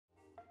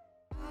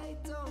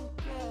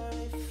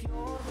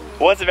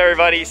What's up,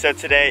 everybody? So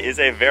today is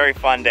a very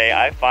fun day.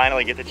 I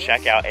finally get to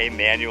check out a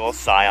manual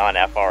Scion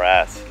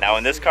FR-S. Now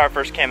when this car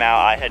first came out,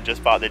 I had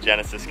just bought the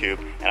Genesis Coupe,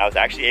 and I was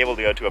actually able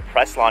to go to a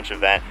press launch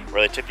event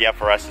where they took the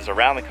FR-S's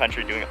around the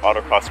country doing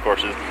autocross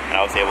courses, and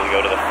I was able to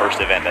go to the first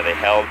event that they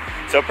held.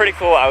 So pretty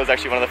cool. I was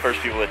actually one of the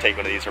first people to take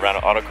one of these around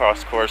an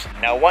autocross course.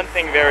 Now one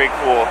thing very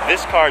cool,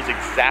 this car is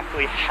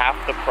exactly half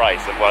the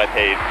price of what I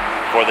paid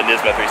for the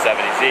Nismo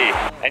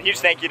 370Z. And huge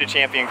thank you to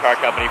Champion Car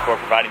Company for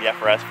providing the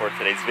FR-S for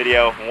today's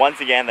video.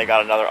 Once again, they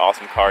got another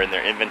awesome car in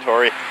their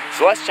inventory.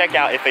 So let's check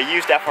out if a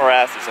used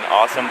FR-S is an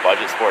awesome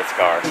budget sports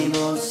car.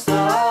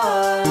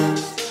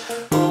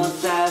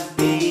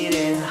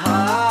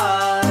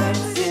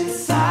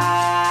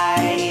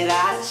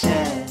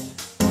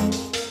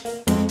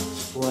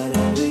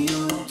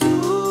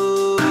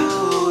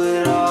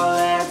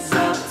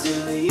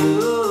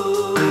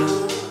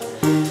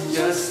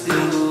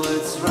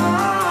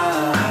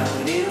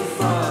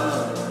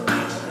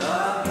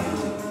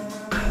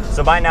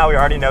 So by now we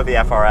already know the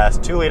FR-S,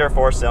 2-liter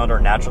 4-cylinder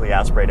naturally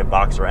aspirated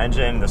boxer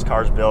engine. This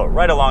car's built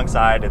right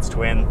alongside its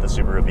twin, the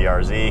Subaru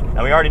BRZ.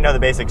 And we already know the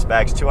basic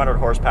specs, 200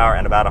 horsepower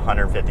and about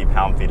 150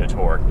 pound-feet of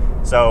torque.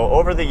 So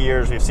over the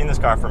years, we've seen this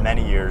car for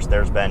many years.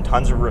 There's been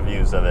tons of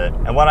reviews of it.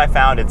 And what I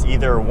found, it's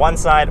either one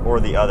side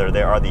or the other.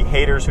 There are the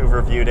haters who've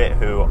reviewed it,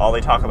 who all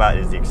they talk about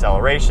is the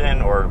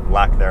acceleration or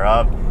lack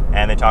thereof.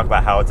 And they talk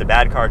about how it's a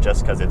bad car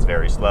just because it's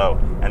very slow.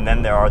 And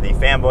then there are the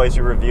fanboys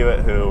who review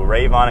it, who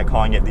rave on it,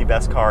 calling it the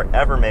best car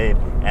ever made,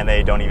 and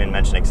they don't even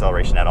mention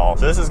acceleration at all.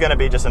 So this is gonna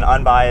be just an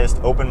unbiased,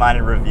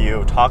 open-minded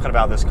review talking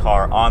about this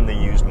car on the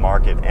used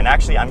market. And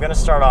actually, I'm gonna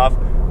start off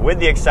with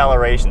the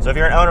acceleration. So if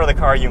you're an owner of the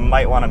car, you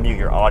might wanna mute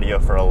your audio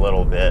for a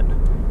little bit.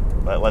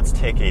 But let's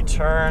take a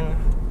turn.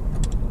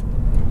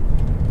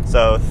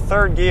 So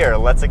third gear,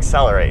 let's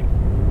accelerate.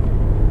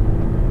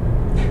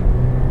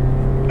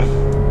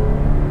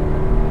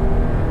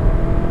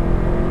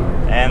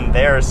 And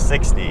there's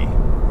 60.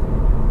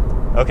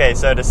 Okay,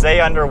 so to say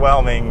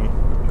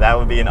underwhelming, that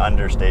would be an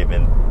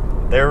understatement.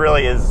 There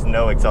really is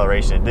no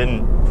acceleration. It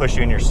didn't push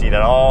you in your seat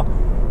at all.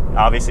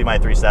 Obviously my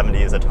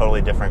 370 is a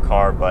totally different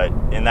car, but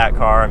in that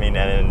car, I mean,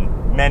 and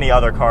in many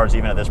other cars,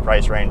 even at this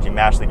price range, you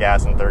mash the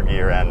gas in third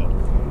gear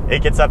and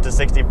it gets up to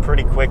 60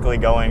 pretty quickly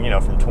going, you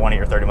know, from 20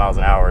 or 30 miles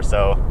an hour.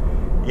 So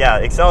yeah,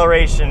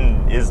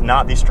 acceleration is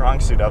not the strong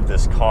suit of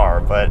this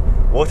car, but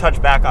we'll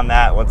touch back on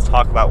that. Let's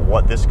talk about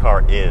what this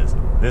car is.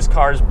 This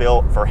car is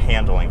built for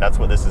handling. That's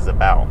what this is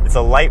about. It's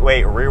a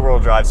lightweight rear-wheel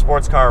drive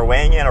sports car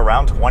weighing in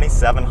around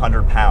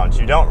 2,700 pounds.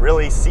 You don't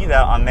really see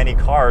that on many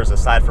cars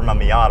aside from a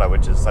Miata,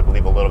 which is, I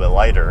believe, a little bit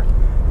lighter.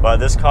 But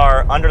this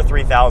car, under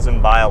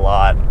 3,000 by a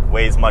lot,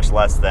 weighs much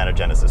less than a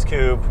Genesis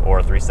Coupe or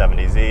a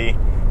 370Z,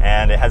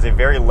 and it has a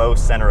very low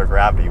center of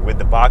gravity. With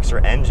the boxer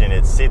engine,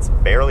 it sits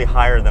barely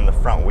higher than the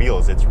front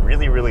wheels. It's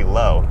really, really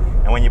low.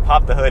 And when you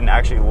pop the hood and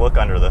actually look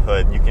under the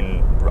hood, you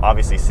can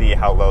obviously see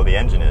how low the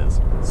engine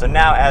is. So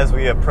now as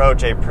we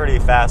approach a pretty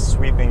fast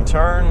sweeping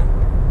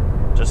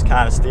turn, just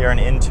kind of steering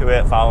into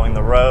it, following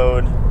the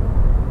road,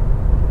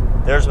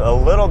 there's a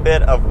little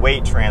bit of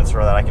weight transfer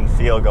that I can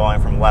feel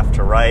going from left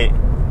to right.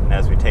 And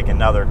as we take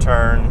another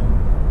turn,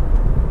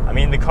 I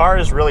mean, the car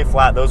is really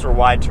flat. Those are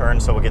wide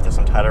turns, so we'll get to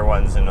some tighter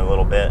ones in a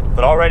little bit.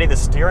 But already the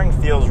steering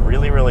feels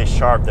really, really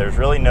sharp. There's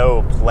really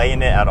no play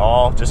in it at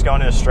all. Just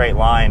going in a straight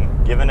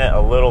line, giving it a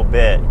little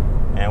bit,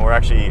 and we're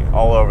actually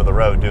all over the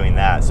road doing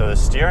that. So the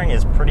steering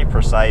is pretty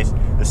precise.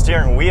 The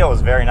steering wheel is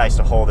very nice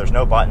to hold. There's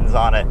no buttons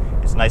on it.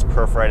 It's nice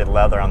perforated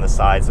leather on the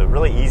side, so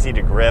really easy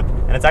to grip.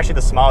 And it's actually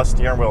the smallest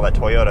steering wheel that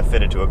Toyota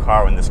fitted to a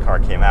car when this car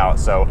came out.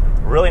 So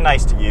really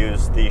nice to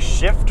use. The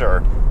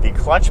shifter, the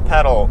clutch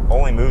pedal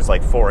only moves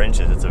like 4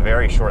 inches. It's a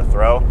very short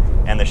throw.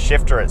 And the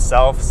shifter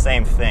itself,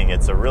 same thing.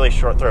 It's a really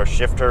short throw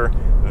shifter,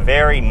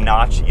 very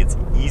notchy. It's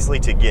easily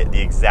to get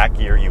the exact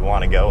gear you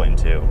want to go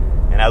into.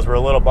 And as we're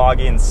a little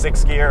boggy in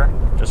 6th gear,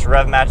 just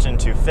rev match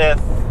into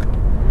 5th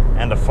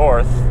and to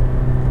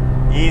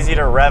 4th. Easy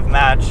to rev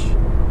match.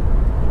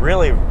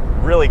 Really,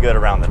 really good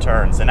around the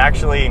turns. And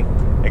actually,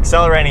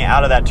 accelerating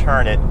out of that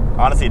turn,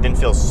 honestly, it didn't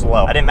feel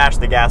slow. I didn't mash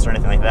the gas or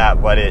anything like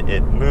that, but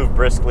it moved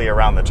briskly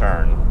around the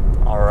turn.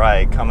 All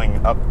right,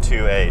 coming up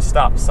to a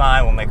stop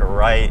sign, we'll make a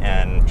right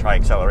and try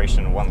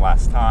acceleration one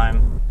last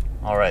time.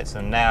 All right,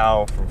 so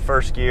now from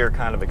 1st gear,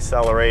 kind of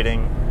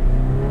accelerating.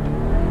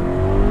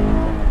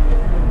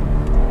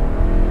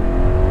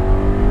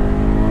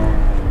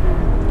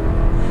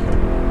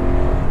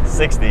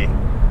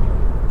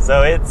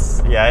 So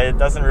it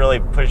doesn't really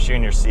push you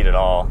in your seat at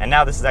all. And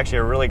now this is actually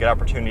a really good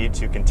opportunity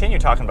to continue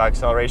talking about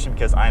acceleration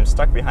because I'm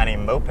stuck behind a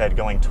moped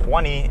going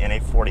 20 in a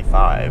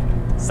 45.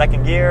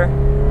 2nd gear.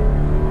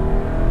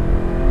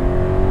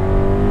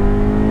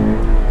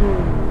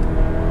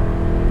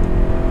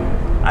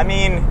 I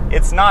mean,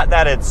 it's not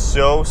that it's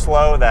so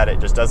slow that it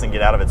just doesn't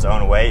get out of its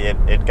own way.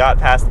 It got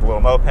past the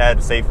little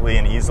moped safely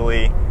and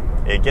easily.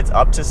 It gets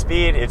up to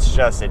speed, it's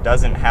just it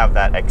doesn't have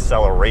that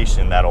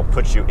acceleration that'll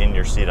put you in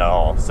your seat at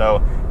all.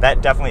 So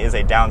that definitely is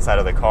a downside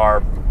of the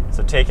car.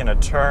 So taking a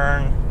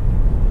turn,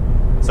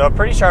 So a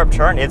pretty sharp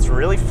turn. It's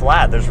really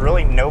flat. There's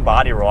really no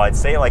body roll. I'd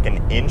say like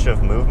an inch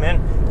of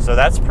movement. So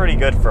that's pretty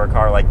good for a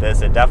car like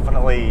this. It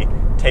definitely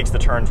takes the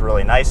turns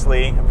really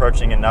nicely.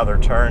 Approaching another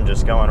turn,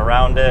 just going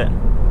around it.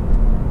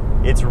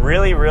 It's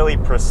really, really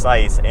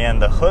precise,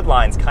 and the hood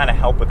lines kind of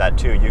help with that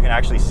too. You can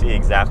actually see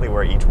exactly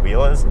where each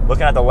wheel is.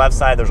 Looking at the left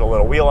side, there's a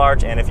little wheel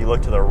arch, and if you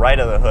look to the right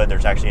of the hood,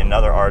 there's actually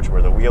another arch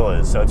where the wheel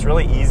is. So it's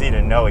really easy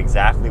to know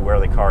exactly where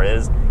the car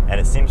is, and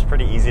it seems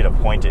pretty easy to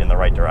point it in the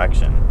right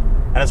direction.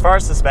 And as far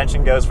as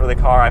suspension goes for the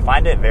car, I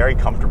find it very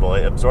comfortable.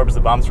 It absorbs the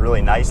bumps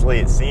really nicely.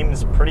 It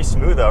seems pretty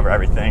smooth over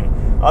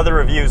everything. Other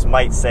reviews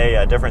might say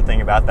a different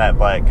thing about that,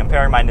 but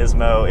comparing my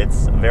Nismo,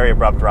 it's a very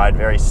abrupt ride,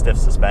 very stiff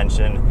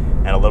suspension,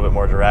 and a little bit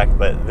more direct.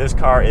 But this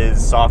car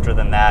is softer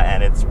than that,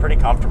 and it's pretty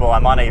comfortable.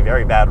 I'm on a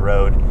very bad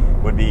road.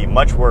 Would be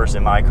much worse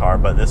in my car,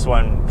 but this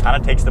one kind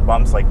of takes the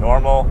bumps like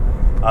normal.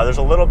 There's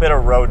a little bit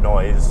of road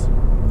noise.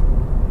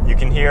 You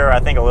can hear,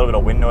 I think, a little bit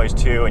of wind noise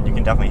too, and you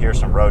can definitely hear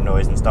some road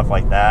noise and stuff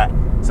like that.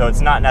 So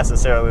it's not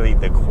necessarily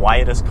the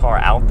quietest car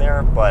out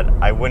there, but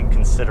I wouldn't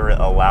consider it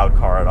a loud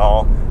car at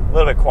all. A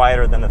little bit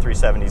quieter than the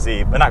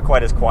 370Z, but not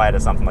quite as quiet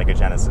as something like a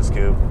Genesis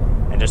Coupe.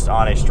 And just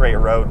on a straight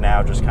road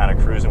now, just kind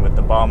of cruising with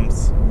the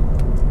bumps.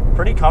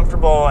 Pretty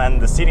comfortable,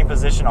 and the seating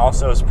position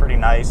also is pretty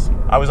nice.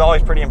 I was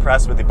always pretty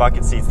impressed with the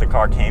bucket seats the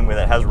car came with.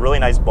 It has really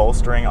nice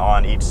bolstering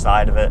on each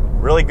side of it.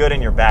 Really good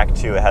in your back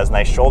too. It has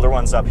nice shoulder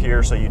ones up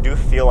here, so you do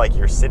feel like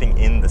you're sitting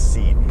in the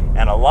seat.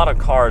 And a lot of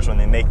cars, when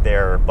they make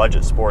their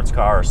budget sports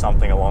car or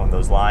something along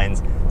those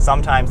lines,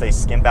 sometimes they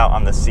skimp out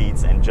on the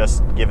seats and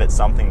just give it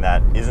something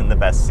that isn't the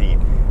best seat.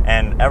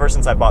 And ever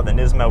since I bought the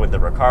Nismo with the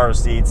Recaro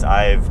seats,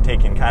 I've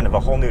taken kind of a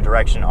whole new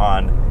direction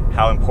on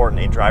how important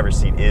a driver's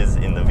seat is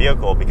in the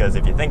vehicle, because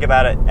if you think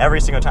about it,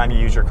 every single time you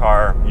use your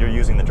car, you're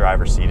using the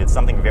driver's seat. It's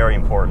something very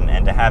important,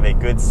 and to have a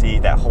good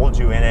seat that holds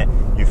you in it,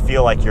 you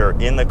feel like you're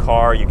in the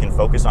car, you can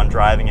focus on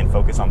driving and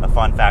focus on the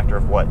fun factor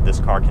of what this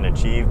car can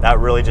achieve. That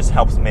really just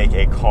helps make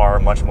a car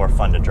much more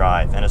fun to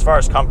drive. And as far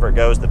as comfort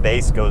goes, the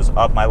base goes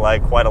up my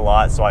leg quite a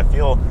lot, so I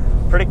feel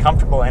pretty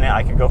comfortable in it.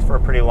 I could go for a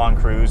pretty long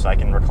cruise. I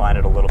can recline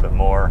it a little bit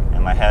more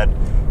in my head.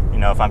 You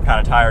know, if I'm kind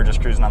of tired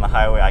just cruising on the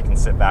highway, I can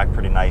sit back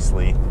pretty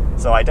nicely.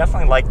 So I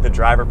definitely like the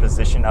driver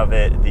position of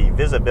it. The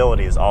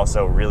visibility is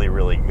also really,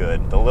 really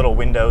good. The little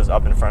windows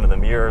up in front of the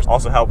mirrors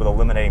also help with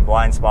eliminating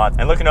blind spots.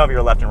 And looking over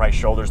your left and right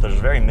shoulders, there's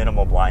very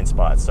minimal blind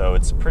spots. So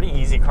it's a pretty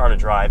easy car to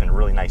drive and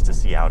really nice to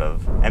see out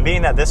of. And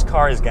being that this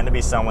car is going to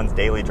be someone's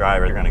daily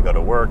driver, you're going to go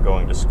to work,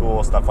 going to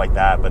school, stuff like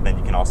that, but then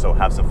you can also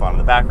have some fun on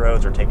the back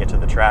roads or take it to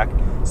the track.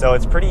 So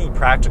it's pretty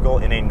practical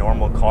in a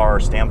normal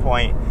car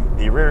standpoint.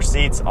 The rear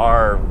seats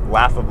are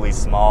laughably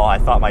small. I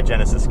thought my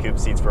Genesis Coupe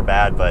seats were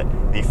bad, but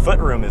the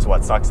footroom is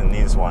what sucks in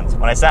these ones.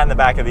 When I sat in the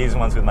back of these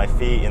ones with my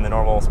feet in the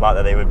normal spot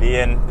that they would be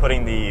in,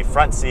 putting the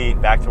front seat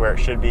back to where it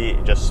should be,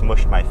 it just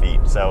smushed my feet.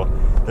 So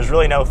there's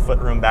really no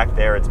footroom back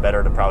there. It's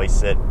better to probably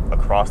sit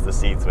across the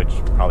seats, which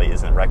probably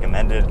isn't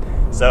recommended.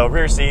 So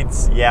rear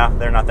seats, yeah,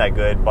 they're not that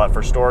good, but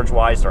for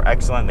storage-wise, they're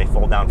excellent. They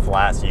fold down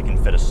flat, so you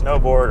can fit a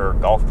snowboard or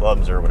golf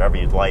clubs or whatever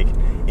you'd like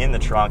in the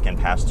trunk and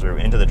pass through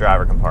into the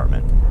driver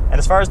compartment. And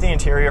as far as the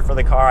interior for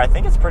the car, I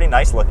think it's pretty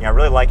nice looking. I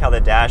really like how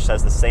the dash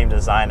has the same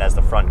design as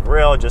the front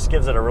grille. It just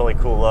gives it a really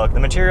cool look. The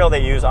material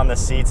they use on the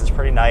seats is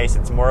pretty nice.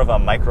 It's more of a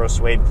micro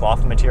suede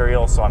cloth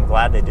material, so I'm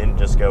glad they didn't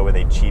just go with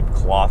a cheap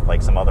cloth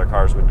like some other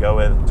cars would go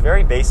with. It's a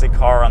very basic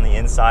car on the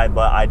inside,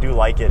 but I do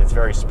like it. It's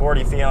very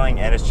sporty feeling,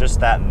 and it's just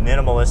that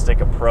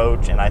minimalistic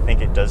approach, and I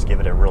think it does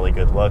give it a really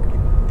good look.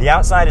 The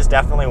outside is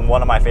definitely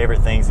one of my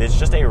favorite things. It's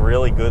just a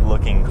really good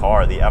looking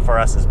car. The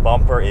FR-S's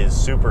bumper is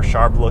super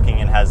sharp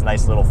looking and has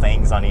nice little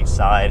fangs on each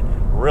side.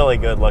 Really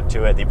good look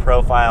to it. The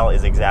profile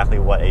is exactly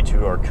what a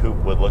two-door coupe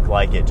would look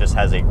like. It just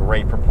has a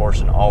great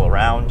proportion all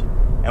around.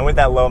 And with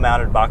that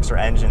low-mounted boxer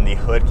engine, the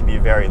hood can be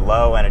very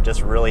low, and it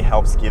just really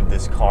helps give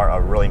this car a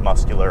really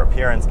muscular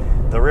appearance.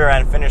 The rear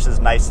end finishes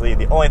nicely.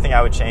 The only thing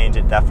I would change,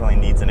 it definitely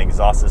needs an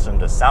exhaust system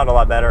to sound a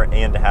lot better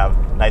and to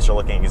have nicer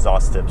looking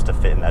exhaust tips to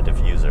fit in that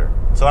diffuser.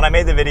 So when I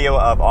made the video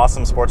of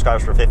awesome sports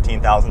cars for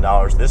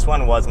 $15,000, this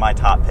one was my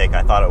top pick.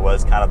 I thought it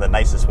was kind of the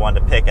nicest one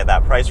to pick at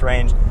that price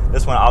range.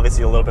 This one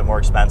obviously a little bit more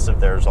expensive.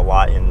 There's a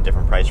lot in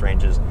different price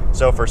ranges.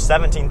 So for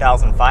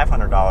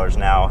 $17,500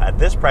 now, at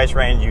this price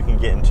range, you can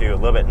get into a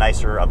little bit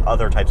nicer of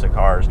other types of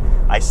cars.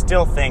 I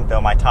still think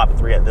though my top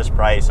three at this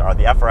price are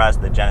the FR-S,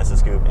 the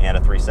Genesis Coupe, and a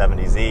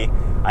 370Z.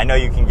 I know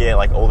you can get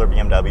like older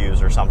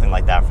BMWs or something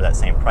like that for that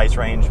same price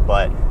range,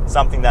 but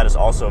something that is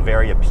also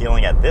very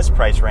appealing at this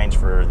price range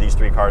for these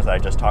three cars that I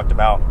just talked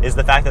about is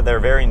the fact that they're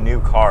very new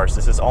cars.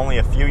 This is only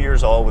a few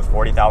years old with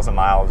 40,000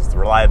 miles. The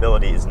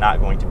reliability is not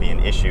going to be an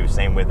issue,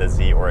 same with a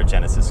Z or a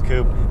Genesis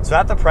Coupe. So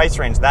at the price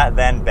range, that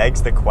then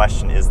begs the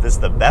question, is this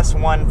the best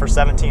one for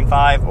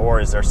 $17,500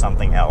 or is there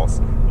something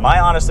else? My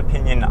honest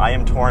opinion, I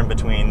am torn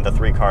between the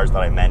three cars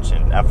that I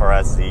mentioned,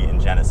 FR-S, Z, and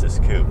Genesis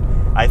Coupe.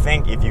 I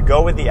think if you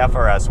go with the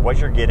FR-S, what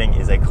you're getting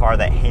is a car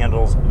that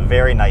handles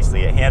very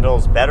nicely. It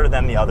handles better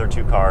than the other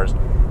two cars.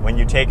 When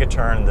you take a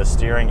turn, the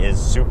steering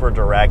is super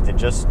direct. It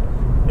just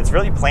It's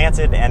really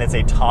planted, and it's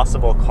a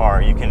tossable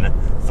car. You can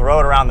throw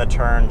it around the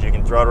turns, you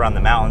can throw it around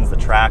the mountains, the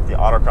track, the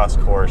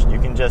autocross course. You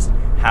can just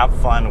have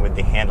fun with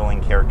the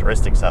handling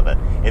characteristics of it.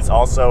 It's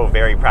also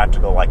very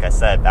practical, like I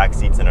said, back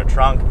seats in a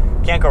trunk.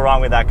 Can't go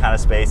wrong with that kind of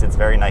space. It's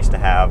very nice to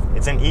have.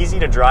 It's an easy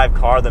to drive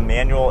car. The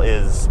manual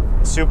is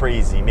super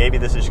easy. Maybe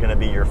this is going to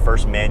be your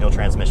first manual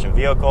transmission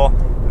vehicle.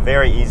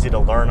 Very easy to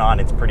learn on.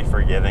 It's pretty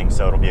forgiving,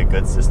 so it'll be a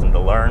good system to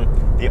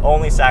learn. The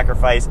only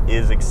sacrifice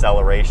is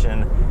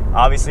acceleration.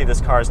 Obviously,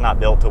 this car is not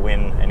built to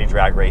win any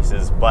drag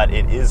races, but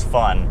it is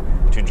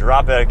fun to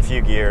drop it a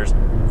few gears,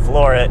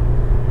 floor it,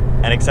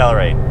 and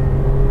accelerate.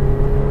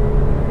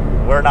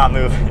 We're not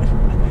moving.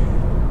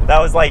 That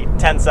was like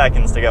 10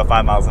 seconds to go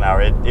 5 miles an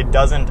hour. It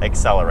doesn't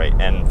accelerate,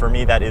 and for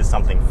me, that is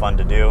something fun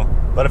to do.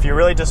 But if you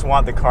really just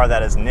want the car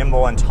that is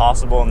nimble and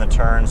tossable in the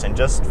turns and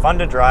just fun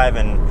to drive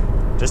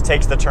and just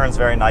takes the turns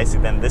very nicely,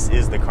 then this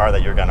is the car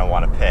that you're going to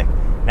want to pick.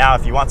 Now,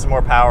 if you want some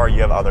more power,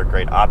 you have other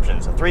great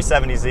options. A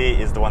 370Z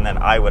is the one that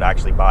I would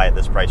actually buy at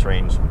this price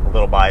range. A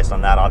little biased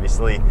on that,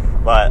 obviously,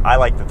 but I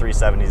like the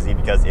 370Z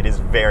because it is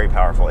very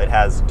powerful. It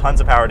has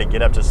tons of power to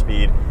get up to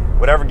speed.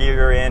 Whatever gear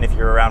you're in, if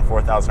you're around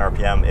 4,000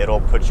 RPM, it'll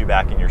put you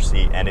back in your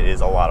seat, and it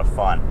is a lot of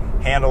fun.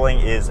 Handling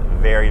is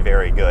very,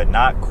 very good.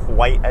 Not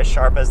quite as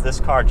sharp as this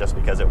car just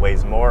because it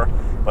weighs more,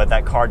 but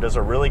that car does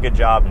a really good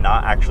job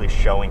not actually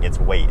showing its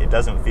weight. It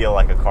doesn't feel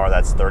like a car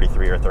that's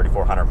 33 or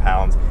 3,400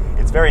 pounds.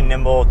 It's very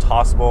nimble,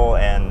 tossable,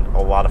 and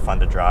a lot of fun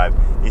to drive.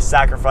 The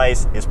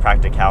sacrifice is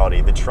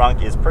practicality. The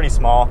trunk is pretty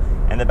small,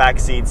 and the back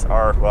seats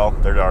are, well,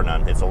 there are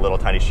none. It's a little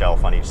tiny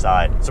shelf on each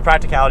side. So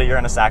practicality, you're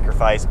gonna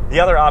sacrifice.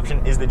 The other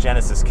option is the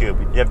Genesis Coupe.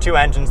 You have two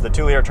engines, the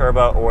 2-liter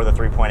turbo or the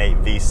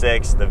 3.8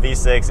 V6. The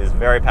V6 is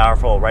very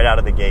powerful right out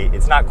of the gate.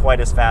 It's not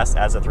quite as fast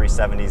as a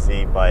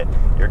 370Z, but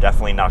you're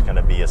definitely not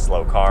gonna be a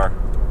slow car.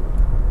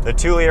 The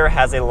 2-liter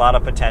has a lot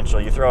of potential.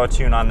 You throw a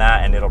tune on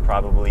that and it'll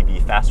probably be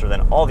faster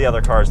than all the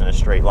other cars in a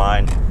straight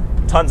line.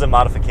 Tons of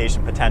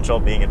modification potential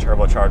being a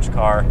turbocharged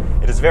car.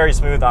 It is very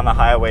smooth on the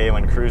highway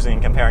when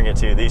cruising. Comparing it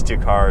to these two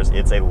cars,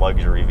 it's a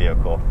luxury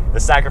vehicle. The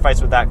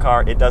sacrifice with that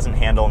car, it doesn't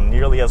handle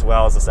nearly as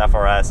well as this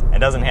FR-S and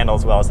doesn't handle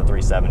as well as the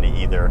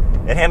 370 either.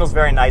 It handles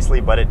very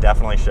nicely, but it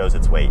definitely shows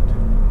its weight.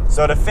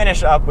 So to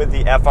finish up with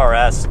the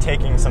FR-S,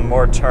 taking some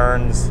more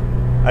turns,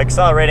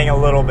 accelerating a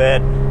little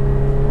bit.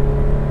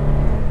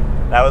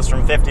 That was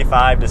from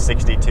 55 to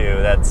 62.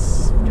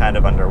 That's kind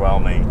of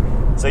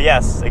underwhelming. So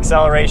yes,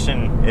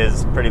 acceleration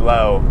is pretty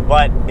low,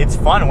 but it's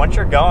fun once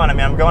you're going. I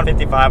mean, I'm going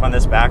 55 on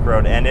this back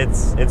road, and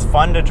it's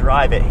fun to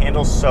drive. It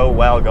handles so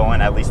well going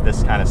at least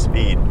this kind of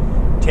speed.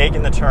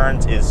 Taking the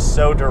turns is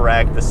so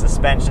direct. The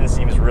suspension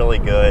seems really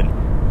good.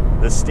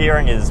 The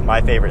steering is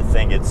my favorite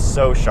thing. It's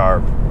so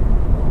sharp.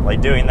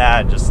 Like doing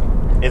that,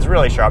 it's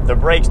really sharp. The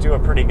brakes do a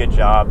pretty good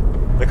job.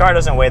 The car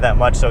doesn't weigh that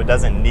much, so it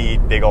doesn't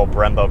need big old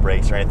Brembo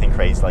brakes or anything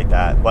crazy like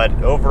that.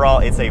 But overall,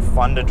 it's a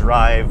fun to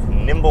drive,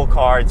 nimble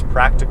car. It's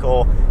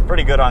practical,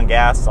 pretty good on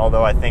gas,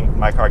 although I think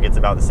my car gets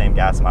about the same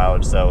gas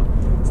mileage, so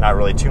it's not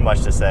really too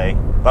much to say.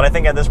 But I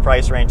think at this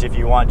price range, if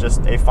you want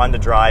just a fun to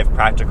drive,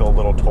 practical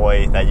little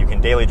toy that you can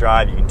daily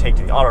drive, you can take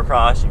to the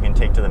autocross, you can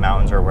take to the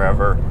mountains or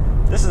wherever,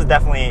 this is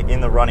definitely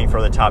in the running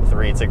for the top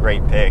 3. It's a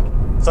great pick.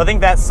 So I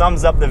think that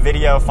sums up the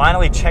video.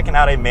 Finally checking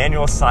out a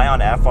manual Scion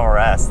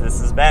FR-S.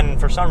 This has been,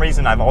 for some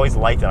reason, I've always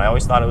liked it. I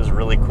always thought it was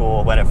really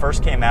cool. When it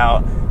first came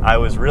out, I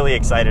was really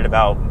excited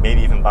about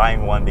maybe even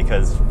buying one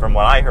because from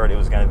what I heard, it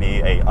was going to be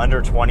a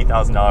under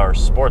 $20,000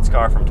 sports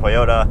car from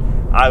Toyota.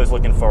 I was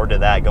looking forward to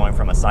that, going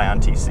from a Scion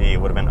TC. It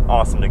would have been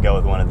awesome to go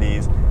with one of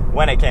these.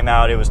 When it came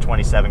out, it was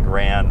 27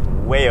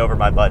 grand, way over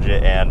my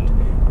budget, and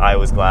I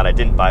was glad I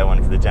didn't buy one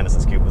because the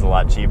Genesis Coupe was a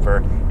lot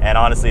cheaper. And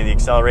honestly, the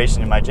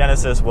acceleration in my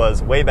Genesis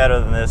was way better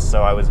than this,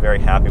 so I was very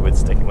happy with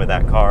sticking with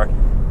that car.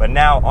 But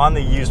now on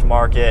the used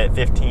market,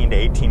 15 to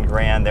 18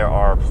 grand, there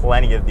are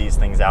plenty of these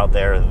things out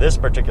there. This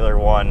particular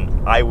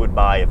one I would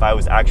buy if I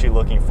was actually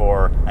looking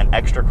for an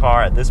extra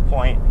car at this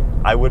point.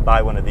 I would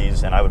buy one of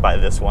these, and I would buy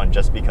this one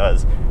just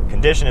because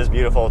condition is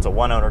beautiful. It's a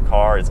one-owner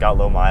car. It's got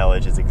low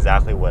mileage. It's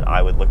exactly what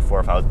I would look for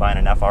if I was buying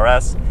an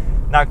FR-S.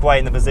 Not quite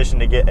in the position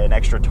to get an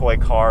extra toy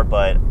car,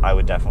 but I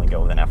would definitely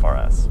go with an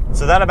FR-S.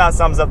 So that about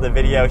sums up the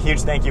video.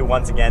 Huge thank you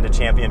once again to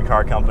Champion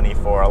Car Company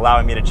for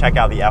allowing me to check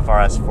out the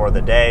FR-S for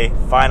the day.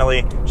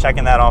 Finally,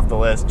 checking that off the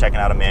list, checking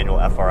out a manual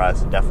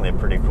FR-S, definitely a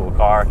pretty cool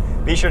car.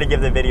 Be sure to give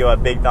the video a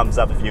big thumbs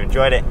up if you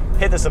enjoyed it.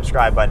 Hit the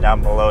subscribe button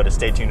down below to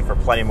stay tuned for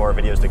plenty more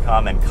videos to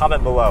come, and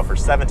comment below for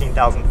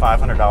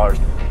 $17,500.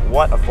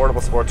 What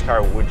affordable sports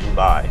car would you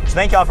buy? So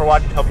thank you all for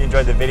watching. Hope you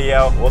enjoyed the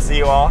video. We'll see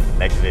you all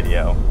next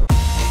video.